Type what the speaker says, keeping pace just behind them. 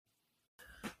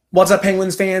What's up,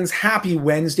 Penguins fans? Happy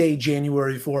Wednesday,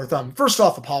 January 4th. First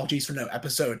off, apologies for no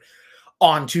episode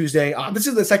on Tuesday. This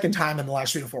is the second time in the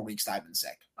last 3 to 4 weeks that I've been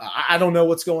sick. I don't know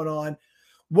what's going on.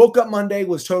 Woke up Monday,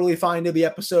 was totally fine to the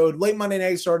episode. Late Monday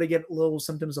night, started to get little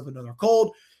symptoms of another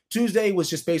cold. Tuesday was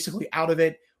just basically out of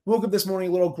it. Woke up this morning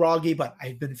a little groggy, but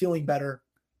I've been feeling better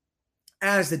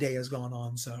as the day has gone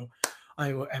on. So I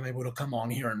am able to come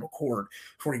on here and record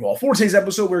for you all. For today's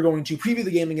episode, we're going to preview the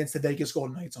game against the Vegas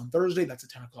Golden Knights on Thursday. That's a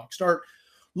 10 o'clock start.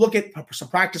 Look at some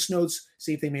practice notes,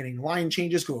 see if they made any line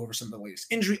changes, go over some of the latest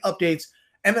injury updates,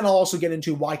 and then I'll also get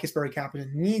into why Kasperi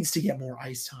Kapanen needs to get more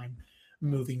ice time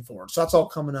moving forward. So that's all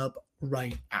coming up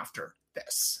right after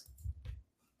this.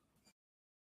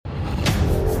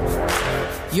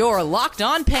 You're Locked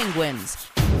On Penguins,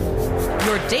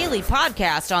 your daily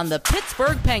podcast on the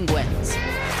Pittsburgh Penguins,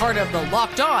 part of the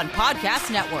Locked On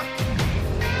Podcast Network,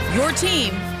 your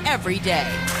team every day.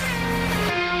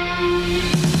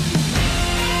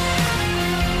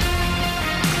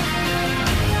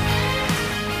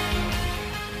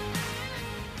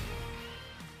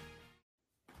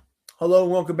 Hello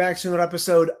and welcome back to another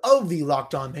episode of the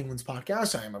Locked On Penguins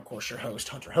podcast. I am, of course, your host,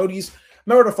 Hunter Hodes.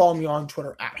 Remember to follow me on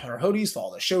Twitter at Hunter Hodes.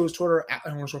 Follow the show's Twitter at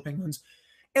 _Penguins.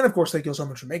 And, of course, thank you so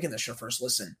much for making this your first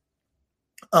listen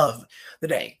of the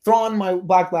day. Thrawn, my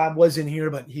black lab, was in here,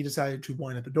 but he decided to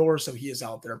wind at the door, so he is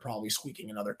out there probably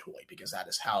squeaking another toy because that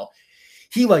is how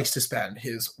he likes to spend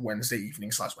his Wednesday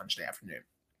evening / Wednesday afternoon.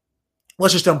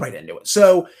 Let's just jump right into it.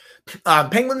 So,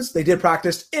 Penguins, they did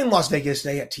practice in Las Vegas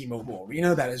today at T-Mobile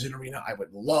Arena. That is an arena I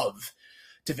would love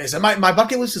to visit. My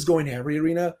bucket list is going to every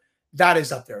arena. That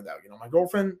is up there, though. You know, my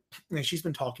girlfriend, she's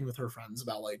been talking with her friends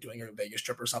about, like, doing a Vegas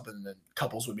trip or something, and then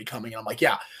couples would be coming. And I'm like,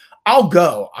 yeah, I'll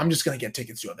go. I'm just going to get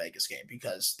tickets to a Vegas game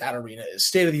because that arena is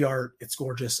state-of-the-art. It's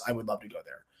gorgeous. I would love to go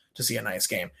there to see a nice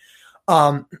game.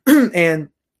 And,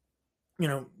 you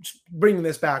know, bringing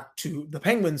this back to the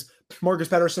Penguins, Marcus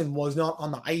Pettersson was not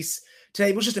on the ice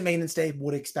today. It was just a maintenance day.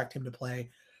 Would expect him to play,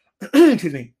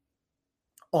 excuse me,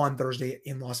 on Thursday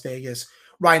in Las Vegas.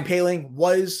 Ryan Poehling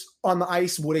was on the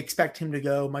ice. Would expect him to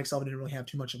go. Mike Sullivan didn't really have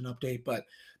too much of an update, but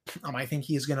I think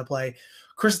he is going to play.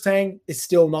 Chris Tang is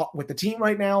still not with the team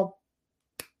right now.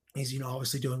 He's,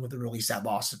 obviously dealing with a really sad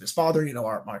loss of his father.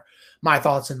 My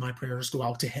thoughts and my prayers go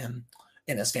out to him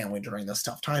and his family during this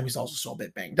tough time. He's also still a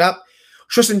bit banged up.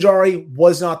 Tristan Jarry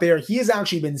was not there. He has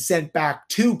actually been sent back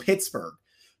to Pittsburgh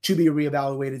to be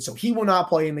reevaluated, so he will not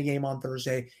play in the game on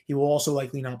Thursday. He will also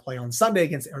likely not play on Sunday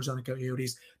against the Arizona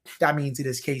Coyotes. That means it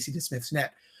is Casey DeSmith's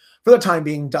net. For the time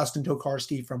being, Dustin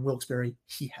Tokarski from Wilkes-Barre,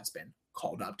 he has been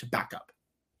called up to back up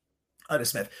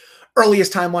DeSmith.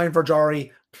 Earliest timeline for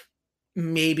Jarry,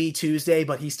 maybe Tuesday,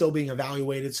 but he's still being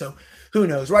evaluated, so who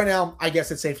knows. Right now, I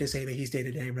guess it's safe to say that he's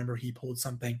day-to-day. Remember, he pulled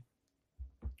something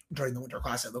during the Winter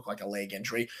Classic. It looked like a leg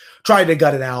injury. Tried to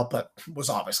gut it out, but was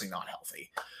obviously not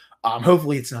healthy.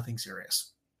 Hopefully it's nothing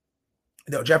serious.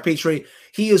 Though Jeff Petrie,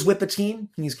 he is with the team.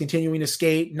 He's continuing to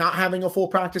skate, not having a full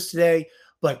practice today,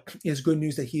 but it's good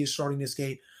news that he is starting to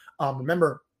skate.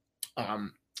 Remember,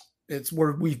 it's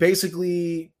where we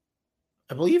basically,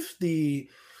 I believe the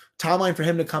timeline for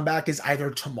him to come back is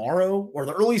either tomorrow, or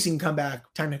the earliest he can come back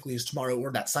technically is tomorrow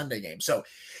or that Sunday game. So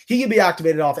he can be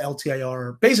activated off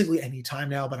LTIR basically any time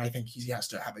now, but I think he has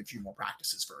to have a few more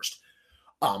practices first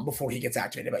before he gets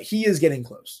activated. But he is getting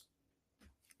close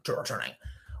to returning.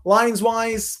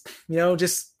 Lines-wise,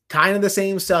 just kind of the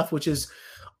same stuff, which is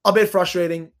a bit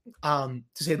frustrating, to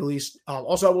say the least.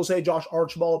 Also, I will say Josh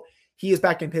Archibald, he is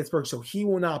back in Pittsburgh, so he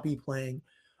will not be playing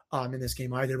in this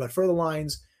game either. But for the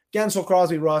lines, Gensel,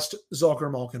 Crosby, Rust,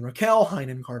 Zucker, Malkin, Raquel,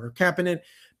 Heinen, Carter, Kapanen,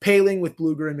 Poehling with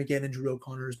Blueger and McGinn, and Drew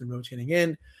O'Connor has been rotating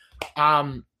in.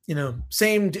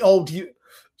 Same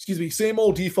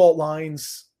old default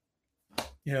lines.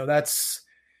 That's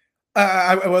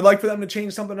I would like for them to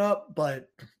change something up, but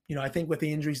I think with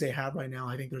the injuries they have right now,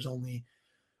 I think there's only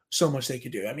so much they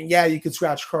could do. I mean, yeah, you could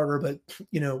scratch Carter, but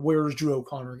where's Drew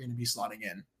O'Connor going to be slotting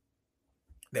in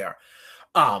there?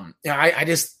 I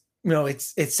just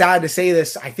it's sad to say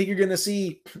this. I think you're going to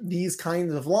see these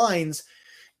kinds of lines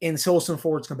until some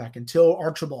forwards come back, until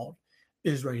Archibald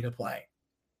is ready to play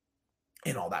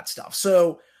and all that stuff.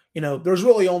 So there's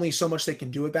really only so much they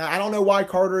can do with that. I don't know why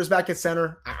Carter is back at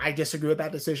center. I disagree with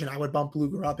that decision. I would bump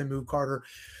Blueger up and move Carter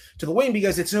to the wing,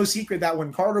 because it's no secret that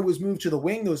when Carter was moved to the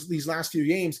wing these last few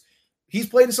games, he's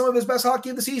played some of his best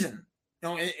hockey of the season.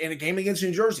 In a game against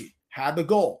New Jersey, had the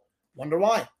goal. Wonder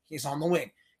why he's on the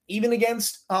wing. Even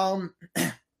against the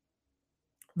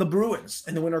Bruins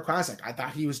in the Winter Classic, I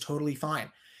thought he was totally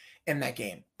fine in that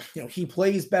game. He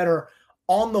plays better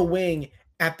on the wing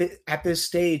at this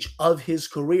stage of his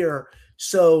career.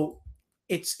 So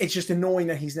it's just annoying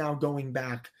that he's now going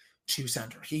back to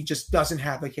center. He just doesn't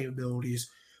have the capabilities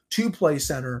to play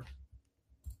center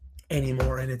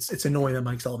anymore, and it's annoying that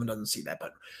Mike Sullivan doesn't see that.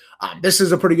 But this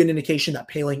is a pretty good indication that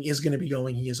Poehling is going to be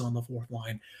going. He is on the fourth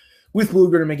line with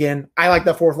Blueger and McGinn. I like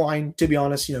that fourth line, to be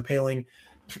honest. Poehling,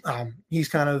 he's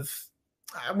kind of,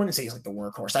 I wouldn't say he's like the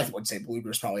workhorse. I would say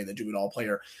Blueger is probably the do-it-all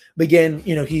player.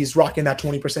 McGinn, he's rocking that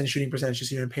 20% shooting percentage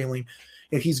this year, and Poehling,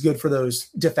 he's good for those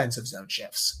defensive zone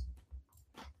shifts,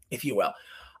 if you will.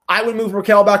 I would move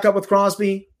Raquel back up with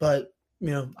Crosby, but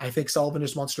I think Sullivan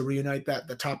just wants to reunite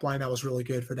the top line that was really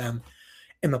good for them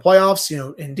in the playoffs.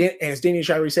 And as Danny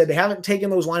Shirey said, they haven't taken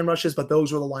those line rushes, but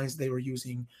those were the lines they were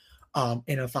using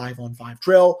in a 5-on-5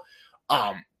 drill.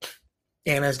 And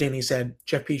as Danny said,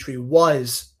 Jeff Petrie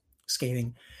was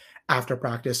skating after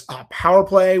practice. Power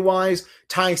play wise,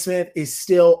 Ty Smith is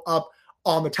still up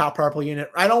on the top power play unit.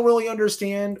 I don't really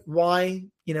understand why.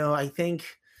 I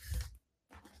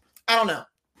don't know.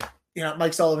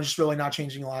 Mike Sullivan's just really not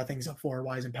changing a lot of things up forward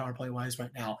wise and power play wise right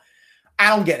now.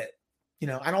 I don't get it.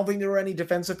 I don't think there were any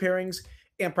defensive pairings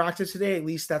in practice today. At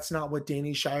least that's not what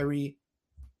Danny Shirey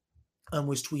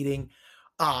was tweeting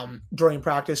during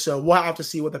practice. So we'll have to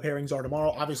see what the pairings are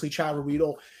tomorrow. Obviously, Chad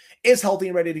Ruhwedel is healthy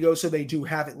and ready to go. So they do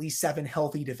have at least 7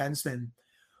 healthy defensemen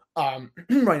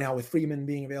right now, with Freeman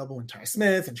being available and Ty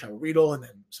Smith and Chad Ruhwedel, and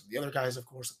then some of the other guys, of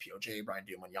course, like POJ, Brian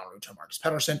Dumoulin, Jan Rutta, Marcus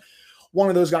Pettersson. One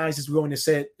of those guys is going to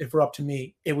sit. If we're up to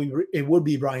me, it would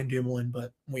be Brian Dumoulin,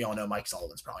 but we all know Mike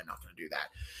Sullivan's probably not going to do that.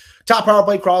 Top power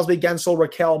play, Crosby, Gensel,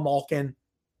 Raquel, Malkin,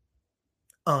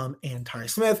 and Ty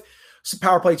Smith. So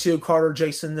power play 2, Carter,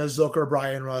 Jason Zucker,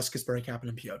 Brian Russ, Kasperi Kapanen,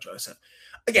 and P.O. Joseph.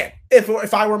 Again,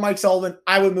 if I were Mike Sullivan,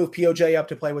 I would move POJ up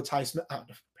to play with Ty Smith.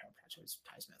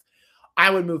 I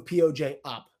would move POJ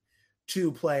up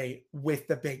to play with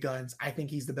the big guns. I think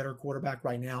he's the better quarterback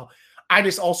right now. I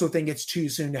just also think it's too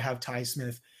soon to have Ty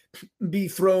Smith be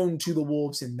thrown to the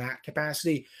Wolves in that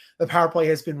capacity. The power play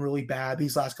has been really bad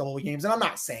these last couple of games, and I'm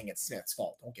not saying it's Smith's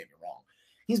fault. Don't get me wrong.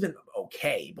 He's been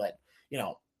okay, but,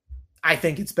 I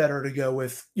think it's better to go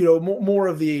with, more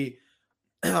of the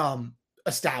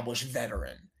established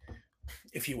veteran,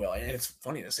 if you will. And it's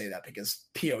funny to say that because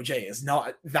POJ is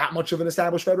not that much of an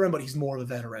established veteran, but he's more of a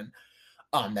veteran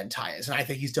than Ty is. And I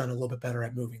think he's done a little bit better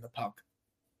at moving the puck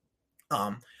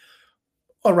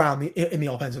around in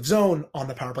the offensive zone on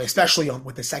the power play, especially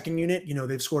with the second unit.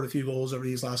 They've scored a few goals over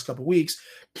these last couple of weeks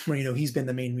where, he's been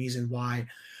the main reason why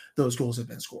those goals have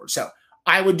been scored. So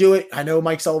I would do it. I know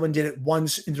Mike Sullivan did it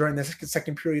once during the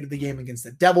second period of the game against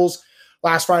the Devils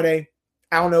last Friday.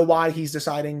 I don't know why he's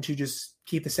deciding to just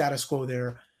keep the status quo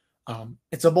there.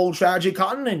 It's a bold strategy,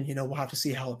 Cotton, and, we'll have to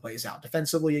see how it plays out.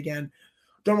 Defensively, again,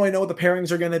 don't really know what the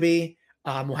pairings are going to be.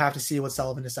 We'll have to see what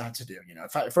Sullivan decides to do.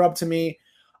 If we're up to me,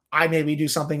 I maybe do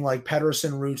something like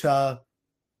Pettersson, Rutta,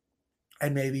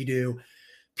 and maybe do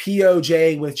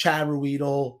POJ with Chad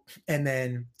Ruhwedel, and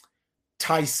then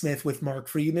Ty Smith with Mark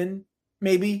Freeman,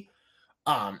 maybe,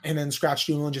 and then scratch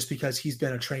Dumoulin just because he's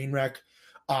been a train wreck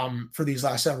for these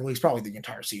last several weeks, probably the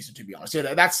entire season, to be honest.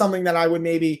 That's something that I would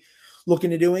maybe look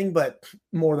into doing, but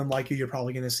more than likely you're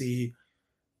probably going to see,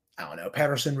 I don't know,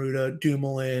 Pettersson, Rutta,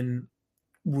 Dumoulin,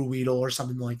 Ruhwedel, or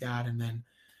something like that, and then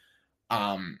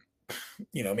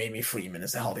maybe Freeman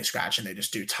is the healthy scratch and they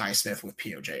just do Ty Smith with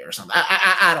POJ or something.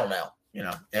 I don't know.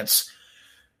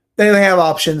 They have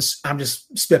options. I'm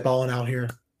just spitballing out here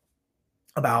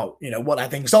about, what I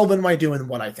think Sullivan might do and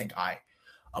what I think I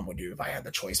would do if I had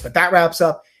the choice. But that wraps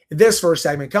up this first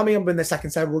segment. Coming up in the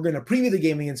second segment, we're going to preview the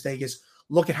game against Vegas,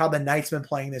 look at how the Knights been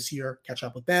playing this year, catch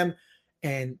up with them,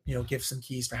 and, give some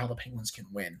keys for how the Penguins can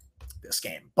win this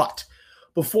game. But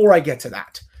before I get to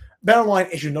that, BetOnline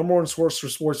is your number one source for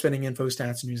sports betting info,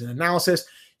 stats, news, and analysis.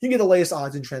 You can get the latest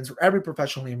odds and trends for every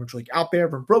professional amateur league out there,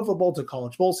 from pro football to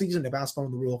college bowl season to basketball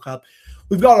and the World Cup.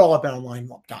 We've got it all at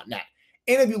betonline.net.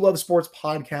 And if you love sports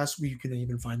podcasts, you can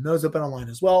even find those at BetOnline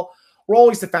as well. We're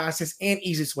always the fastest and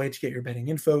easiest way to get your betting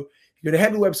info. You go to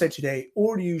head to the website today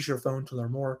or to use your phone to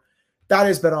learn more. That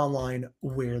is BetOnline,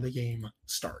 where the game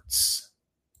starts.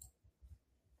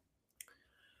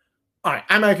 All right,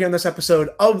 I'm back here on this episode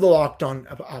of the Locked On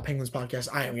Penguins podcast.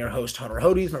 I am your host, Hunter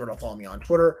Hodes. Remember to follow me on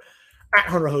Twitter at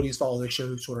Hunter Hodes. Follow the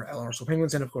show's Twitter at LRSO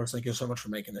Penguins. And of course, thank you so much for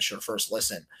making this your first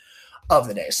listen of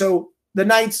the day. So the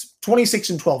Knights,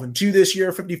 26-12-2 this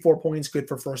year, 54 points, good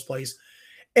for first place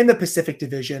in the Pacific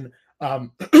Division.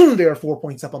 They are 4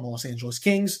 points up on the Los Angeles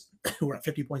Kings, who are at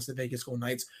 50 points. The Vegas Golden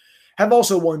Knights have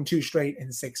also won 2 straight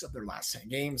in 6 of their last 10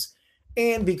 games.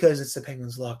 And because it's the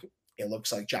Penguins' luck, it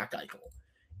looks like Jack Eichel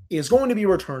is going to be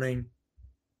returning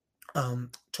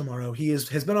tomorrow. He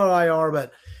has been on IR,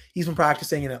 but he's been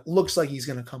practicing, and it looks like he's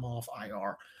going to come off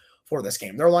IR for this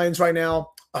game. Their lines right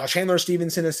now, Chandler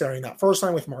Stevenson is starting that first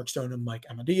line with Mark Stone and Mike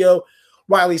Amadio.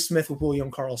 Riley Smith with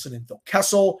William Karlsson and Phil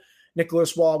Kessel.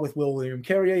 Nicholas Waugh with William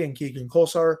Carrier and Keegan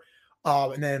Kolsar.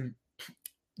 And then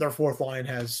their fourth line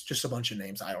has just a bunch of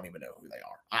names. I don't even know who they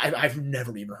are. I've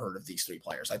never even heard of these three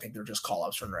players. I think they're just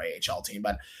call-ups from their AHL team.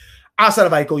 But outside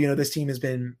of Eichel, this team has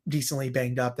been decently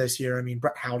banged up this year. I mean,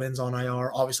 Brett Howden's on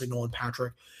IR. Obviously, Nolan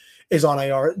Patrick is on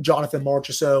IR. Jonathan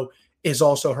Marchessault is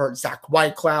also hurt. Zach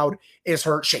Whitecloud is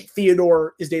hurt. Shea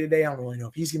Theodore is day-to-day. I don't really know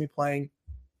if he's going to be playing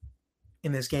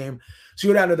in this game. So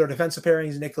you go down to their defensive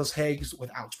pairings, Nicholas Higgs with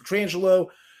Alex Pietrangelo,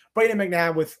 Braden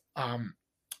McNabb with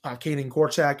Kaden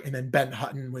Korchak, and then Ben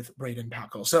Hutton with Braden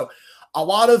Packel. So a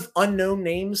lot of unknown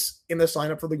names in this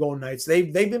lineup for the Golden Knights.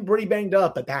 They've been pretty banged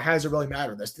up, but that hasn't really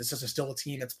mattered. This is still a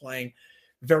team that's playing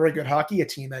very good hockey, a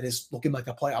team that is looking like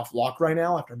a playoff lock right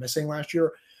now after missing last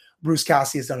year. Bruce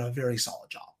Cassidy has done a very solid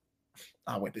job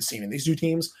with this team. And these two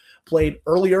teams played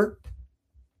earlier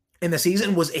in the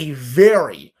season. Was a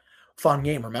very fun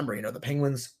game. Remember, the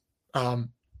Penguins,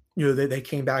 they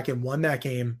came back and won that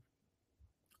game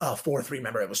 4-3.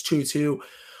 Remember, it was 2-2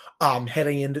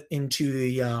 heading into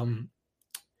the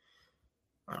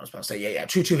I was about to say,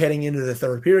 2-2 heading into the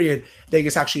third period.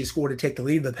 Vegas actually scored to take the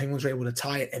lead. The Penguins were able to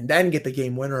tie it and then get the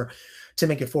game winner to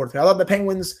make it 4-3. I love the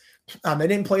Penguins. They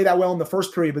didn't play that well in the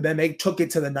first period, but then they took it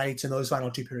to the Knights in those final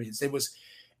two periods. It was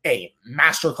a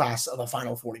masterclass of the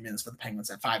final 40 minutes for the Penguins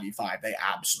at 5v5. They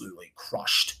absolutely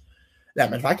crushed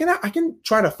them. If I can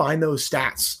try to find those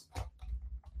stats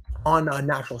on a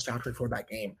Natural Stat Trick for that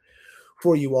game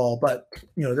for you all. But,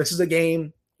 this is a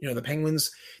game, the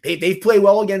Penguins, they've played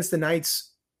well against the Knights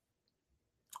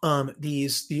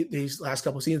these last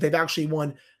couple of seasons. They've actually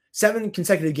won 7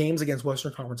 consecutive games against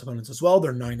Western Conference opponents as well.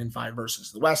 They're 9-5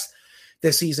 versus the West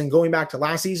this season. Going back to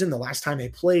last season, the last time they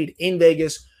played in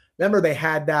Vegas, remember they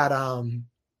had that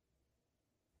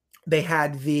they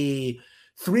had the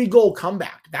 3-goal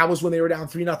comeback. That was when they were down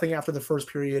 3-0 after the first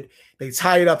period. They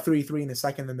tied it up 3-3 in the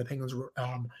second, and the Penguins were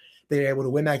they were able to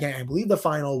win that game. I believe the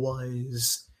final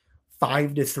was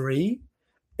 5-3,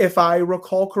 if I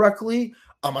recall correctly.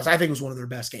 I think it was one of their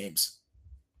best games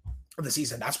of the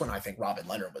season. That's when I think Robin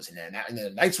Leonard was in there. And the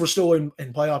Knights were still in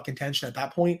playoff contention at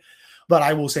that point. But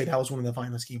I will say that was one of the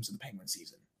finest games of the Penguin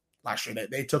season last year.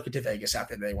 They took it to Vegas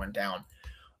after they went down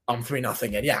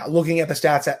 3-0. And looking at the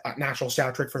stats at Natural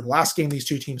Stat Trick for the last game these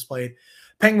two teams played,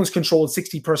 Penguins controlled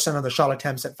 60% of the shot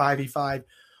attempts at 5v5,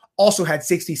 also had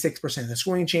 66% of the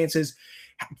scoring chances,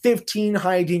 15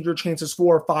 high danger chances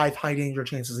for, 5 high danger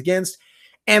chances against,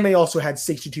 and they also had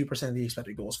 62% of the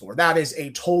expected goals for. That is a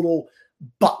total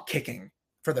butt kicking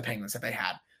for the Penguins that they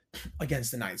had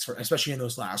against the Knights, especially in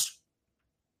those last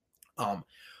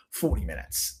 40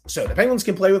 minutes. So the Penguins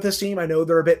can play with this team. I know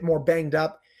they're a bit more banged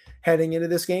up heading into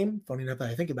this game. Funny enough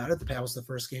that I think about it, that was the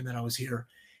first game that I was here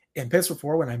in Pittsburgh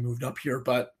for when I moved up here.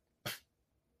 But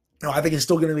I think it's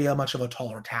still going to be a much of a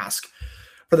taller task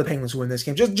for the Penguins to win this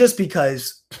game, just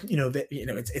because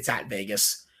it's at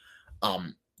Vegas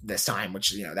this time,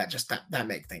 which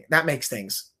that makes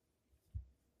things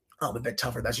a bit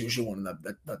tougher. That's usually one of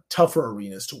the tougher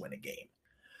arenas to win a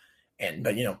game.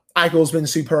 But Eichel's been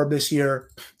superb this year.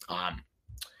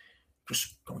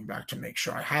 Just going back to make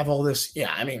sure I have all this.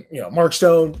 Yeah, I mean, Mark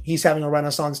Stone, he's having a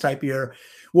renaissance type year.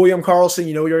 William Karlsson,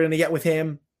 you're going to get with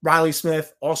him. Riley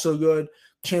Smith, also good.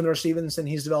 Chandler Stevenson,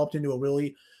 he's developed into a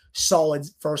really solid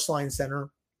first-line center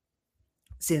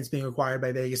since being acquired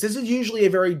by Vegas. This is usually a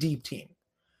very deep team.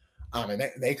 And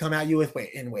they come at you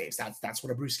in waves. That's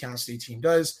what a Bruce Cassidy team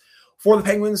does. For the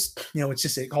Penguins,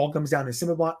 it all comes down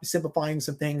to simplifying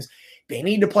some things. They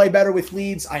need to play better with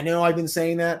leads. I know I've been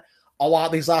saying that a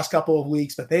lot these last couple of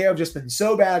weeks, but they have just been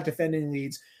so bad defending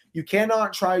leads. You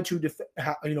cannot try to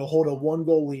hold a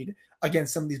 1-goal lead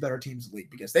against some of these better teams in the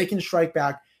league, because they can strike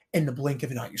back in the blink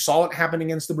of an eye. You saw it happen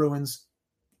against the Bruins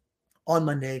on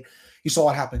Monday. You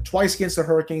saw it happen twice against the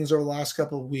Hurricanes over the last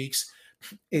couple of weeks.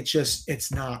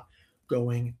 It's not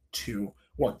going to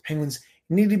work. Penguins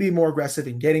need to be more aggressive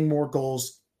in getting more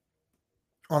goals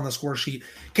on the score sheet.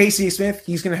 Casey Smith,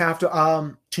 he's going to have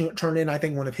to turn in, I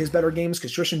think, one of his better games,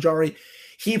 because Tristan Jarry,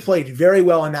 he played very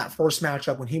well in that first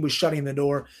matchup when he was shutting the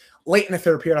door late in the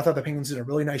third period. I thought the Penguins did a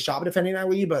really nice job of defending that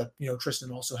lead, but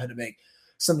Tristan also had to make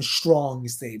some strong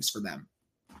saves for them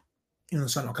in the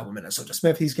final couple minutes. So to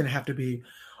Smith, he's going to have to be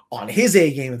on his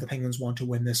A game if the Penguins want to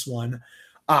win this one.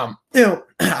 I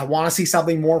want to see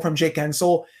something more from Jake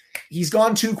Guentzel. He's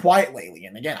gone too quiet lately.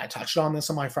 And again, I touched on this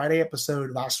on my Friday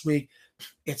episode last week.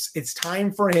 It's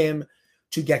time for him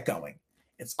to get going.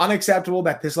 It's unacceptable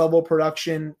that this level of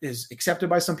production is accepted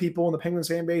by some people in the Penguins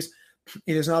fan base.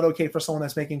 It is not okay for someone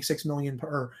that's making $6 million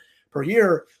per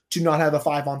year to not have a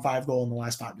 5-on-5 goal in the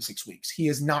last 5 to 6 weeks. He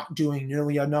is not doing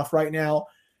nearly enough right now,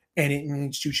 and it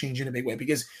needs to change in a big way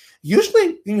because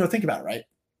usually, think about it, right?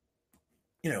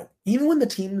 Even when the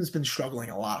team has been struggling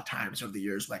a lot of times over the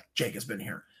years, like Jake has been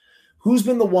here, who's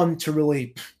been the one to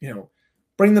really,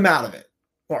 bring them out of it?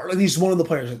 Or at least one of the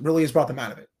players that really has brought them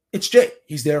out of it. It's Jake.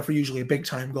 He's there for usually a big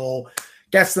time goal,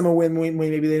 gets them a win when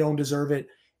maybe they don't deserve it.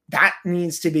 That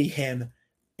needs to be him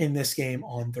in this game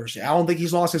on Thursday. I don't think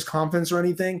he's lost his confidence or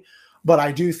anything, but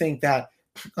I do think that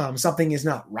something is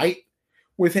not right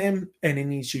with him, and it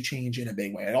needs to change in a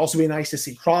big way. It'd also be nice to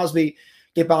see Crosby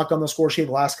get back on the score sheet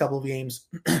the last couple of games.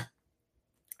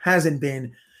 Hasn't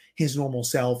been his normal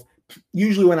self.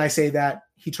 Usually when I say that,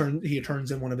 he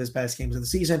turns in one of his best games of the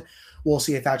season. We'll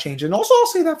see if that changes. And also I'll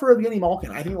say that for Evgeny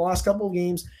Malkin. I think the last couple of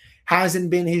games hasn't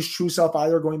been his true self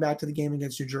either, going back to the game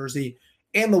against New Jersey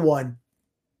and the one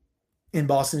in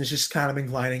Boston has just kind of been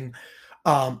gliding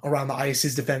around the ice.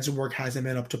 His defensive work hasn't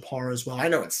been up to par as well. I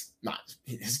know it's not,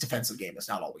 his defensive game is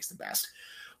not always the best,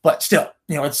 but still,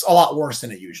 it's a lot worse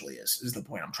than it usually is the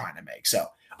point I'm trying to make. So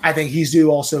I think he's due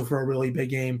also for a really big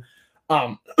game.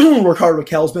 Rickard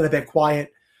Rakell's been a bit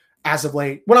quiet as of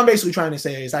late. What I'm basically trying to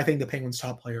say is I think the Penguins'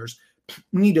 top players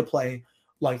need to play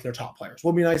like their top players. It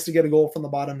would be nice to get a goal from the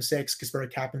bottom six.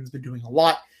 Kasperi Kapanen's been doing a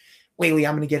lot lately.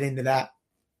 I'm going to get into that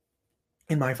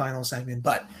in my final segment.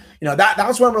 But,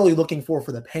 that's what I'm really looking for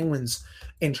the Penguins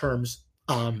in terms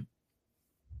of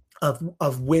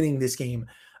winning this game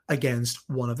against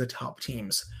one of the top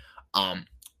teams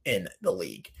in the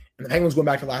league. And the Penguins, going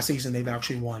back to last season, they've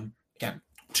actually won, again,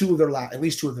 at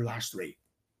least two of their last three.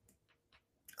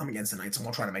 I'm against the Knights, and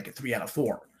we'll try to make it 3 out of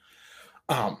 4.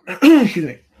 Excuse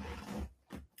me.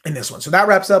 In this one. So that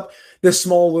wraps up this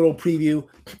small little preview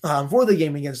for the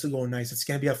game against the Golden Knights. It's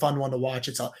going to be a fun one to watch.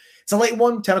 It's a late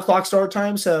one, 10 o'clock start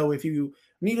time. So if you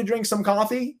need to drink some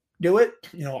coffee, do it.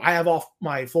 I have off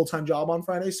my full-time job on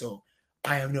Friday, so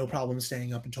I have no problem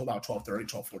staying up until about 12:30,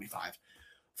 12:45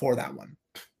 for that one.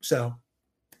 So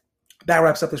that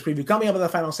wraps up this preview. Coming up in the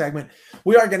final segment,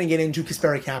 we are going to get into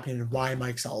Kasperi Kapanen and why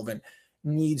Mike Sullivan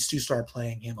needs to start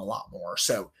playing him a lot more.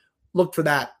 So look for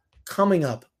that coming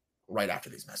up right after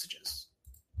these messages.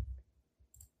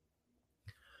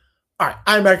 All right,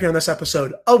 I'm back here on this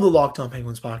episode of the Locked On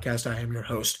Penguins podcast. I am your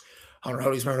host, Hunter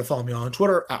Hodes. Remember to follow me on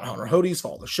Twitter, at Hunter Hodes.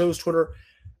 Follow the show's Twitter,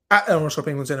 at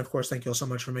 @Penguins. And, of course, thank you all so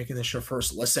much for making this your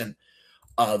first listen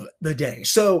of the day.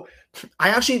 So I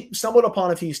actually stumbled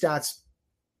upon a few stats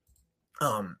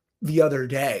the other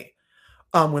day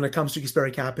when it comes to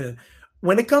Kasperi Kapanen.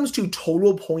 When it comes to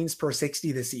total points per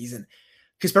 60 this season,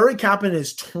 Kasperi Kapanen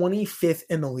is 25th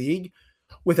in the league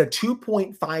with a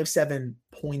 2.57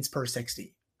 points per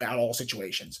 60 at all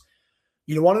situations.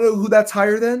 You want to know who that's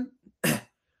higher than?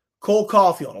 Cole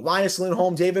Caulfield, Elias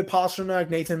Lindholm, David Pastrnak,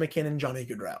 Nathan MacKinnon, Johnny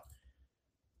Gaudreau.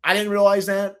 I didn't realize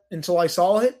that until I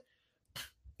saw it.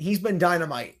 He's been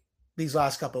dynamite these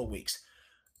last couple of weeks.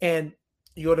 And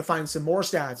you go to find some more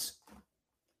stats.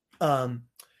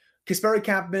 Kasperi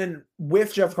Kapanen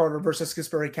with Jeff Carter versus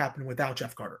Kasperi Kapanen without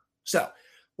Jeff Carter. So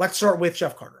let's start with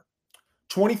Jeff Carter.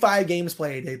 25 games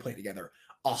played, they play together.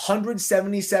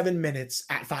 177 minutes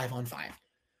at 5-on-5.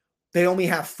 They only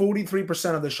have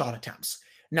 43% of the shot attempts.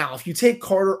 Now, if you take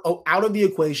Carter out of the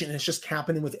equation and it's just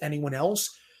Kapanen with anyone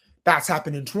else, that's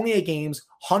happened in 28 games,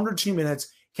 102 minutes.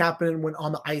 Kapanen, when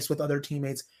on the ice with other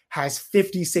teammates, has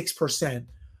 56%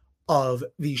 of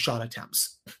the shot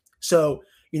attempts. So,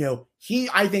 he,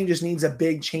 I think, just needs a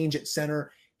big change at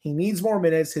center. He needs more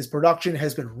minutes. His production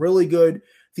has been really good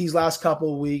these last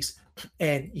couple of weeks,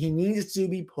 and he needs to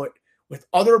be put with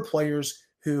other players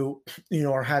who,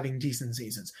 are having decent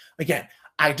seasons. Again,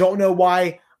 I don't know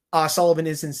why Sullivan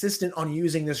is insistent on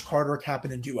using this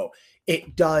Carter-Kapanen duo.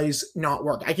 It does not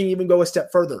work. I can even go a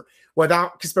step further.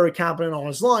 Without Kasperi Kapanen on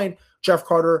his line, Jeff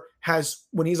Carter has,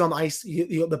 when he's on the ice,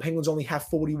 the Penguins only have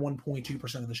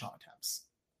 41.2% of the shot attempts.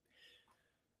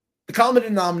 The common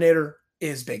denominator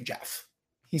is Big Jeff.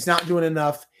 He's not doing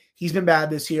enough. He's been bad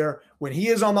this year. When he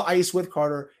is on the ice with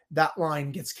Carter, that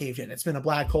line gets caved in. It's been a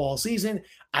black hole all season.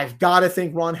 I've got to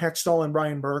think Ron Hextall and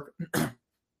Brian Burke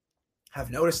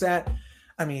have noticed that.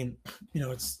 I mean,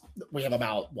 we have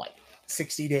about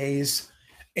 60 days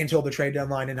until the trade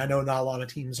deadline, and I know not a lot of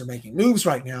teams are making moves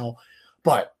right now,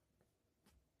 but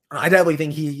I definitely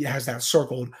think he has that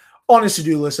circled on his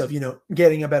to-do list of,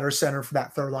 getting a better center for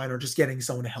that third line or just getting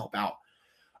someone to help out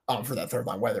for that third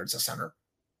line, whether it's a center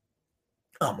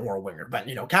or a winger. But,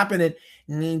 Kapanen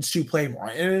needs to play more.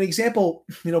 And an example,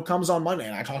 comes on Monday,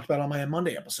 and I talked about it on my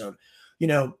Monday episode.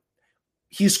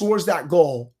 He scores that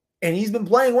goal, and he's been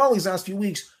playing well these last few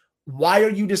weeks why are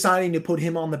you deciding to put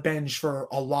him on the bench for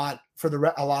a lot of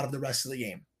the rest of the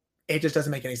game? It just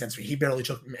doesn't make any sense to me. He barely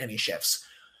took any shifts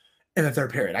in the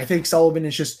third period. I think Sullivan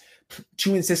is just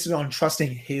too insistent on trusting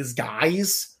his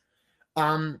guys,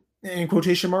 in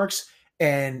quotation marks,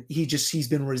 and he's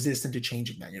been resistant to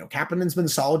changing that. Kapanen's been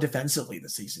solid defensively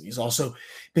this season. He's also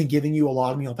been giving you a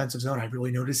lot in the offensive zone. I've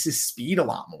really noticed his speed a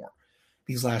lot more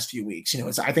these last few weeks.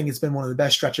 I think it's been one of the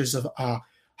best stretches of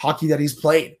hockey that he's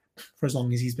played for as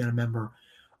long as he's been a member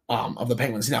of the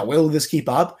Penguins. Now, will this keep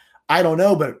up? I don't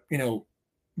know, but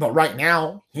right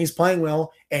now he's playing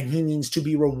well and he needs to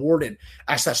be rewarded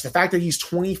as such. The fact that he's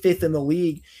 25th in the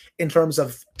league in terms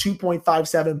of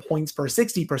 2.57 points per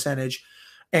 60 percentage,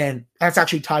 and that's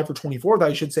actually tied for 24th,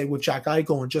 I should say, with Jack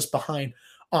Eichel and just behind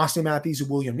Austin Matthews and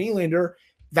William Nylander,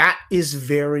 that is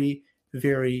very,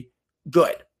 very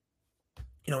good.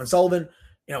 And Sullivan,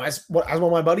 as one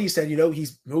of my buddies said,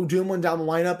 he's moved Dumoulin down the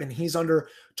lineup and he's under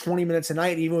 20 minutes a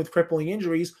night, even with crippling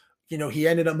injuries. He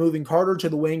ended up moving Carter to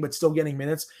the wing, but still getting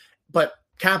minutes. But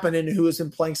Kapanen, who has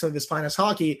been playing some of his finest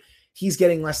hockey, he's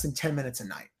getting less than 10 minutes a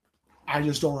night. I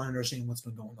just don't understand what's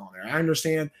been going on there. I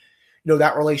understand,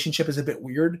 that relationship is a bit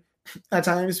weird at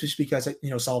times, just because,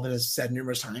 Sullivan has said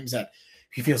numerous times that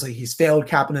he feels like he's failed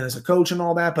Kapanen as a coach and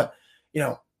all that. But,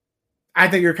 I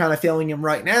think you're kind of failing him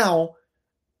right now,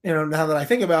 now that I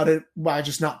think about it, by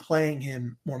just not playing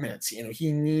him more minutes.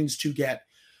 He needs to get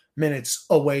minutes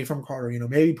away from Carter.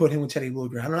 Maybe put him with Teddy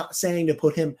Blueger. I'm not saying to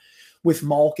put him with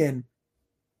Malkin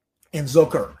and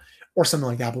Zucker or something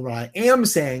like that, but what I am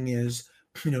saying is,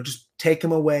 just take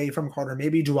him away from Carter.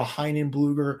 Maybe do a Heinen,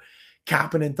 Blueger,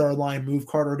 Kapanen third line, move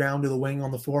Carter down to the wing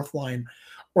on the fourth line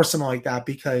or something like that,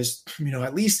 because,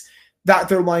 at least that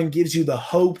third line gives you the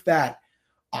hope that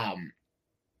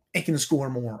it can score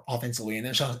more offensively, and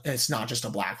it's not just a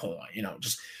black hole.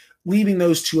 Just leaving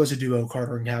those two as a duo,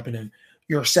 Carter and Kapanen,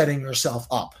 you're setting yourself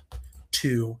up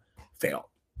to fail.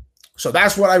 So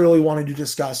that's what I really wanted to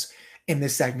discuss in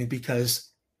this segment, because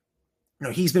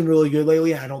he's been really good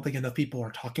lately. I don't think enough people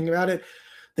are talking about it.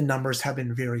 The numbers have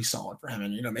been very solid for him,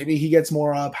 and maybe he gets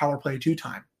more power play 2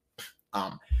 time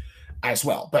as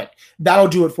well. But that'll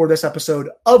do it for this episode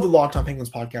of the Locked On Penguins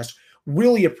podcast.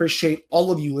 Really appreciate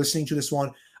all of you listening to this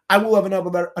one. I will have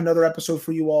another episode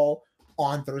for you all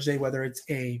on Thursday, whether it's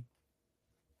a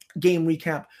game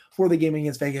recap for the game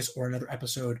against Vegas or another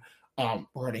episode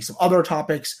regarding some other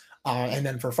topics. And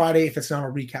then for Friday, if it's not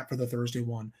a recap for the Thursday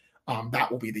one, that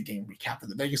will be the game recap for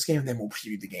the Vegas game. Then we'll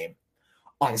preview the game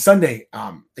on Sunday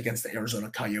against the Arizona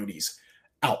Coyotes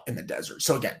out in the desert.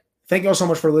 So again, thank you all so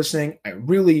much for listening. I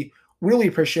really, really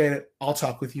appreciate it. I'll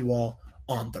talk with you all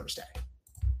on Thursday.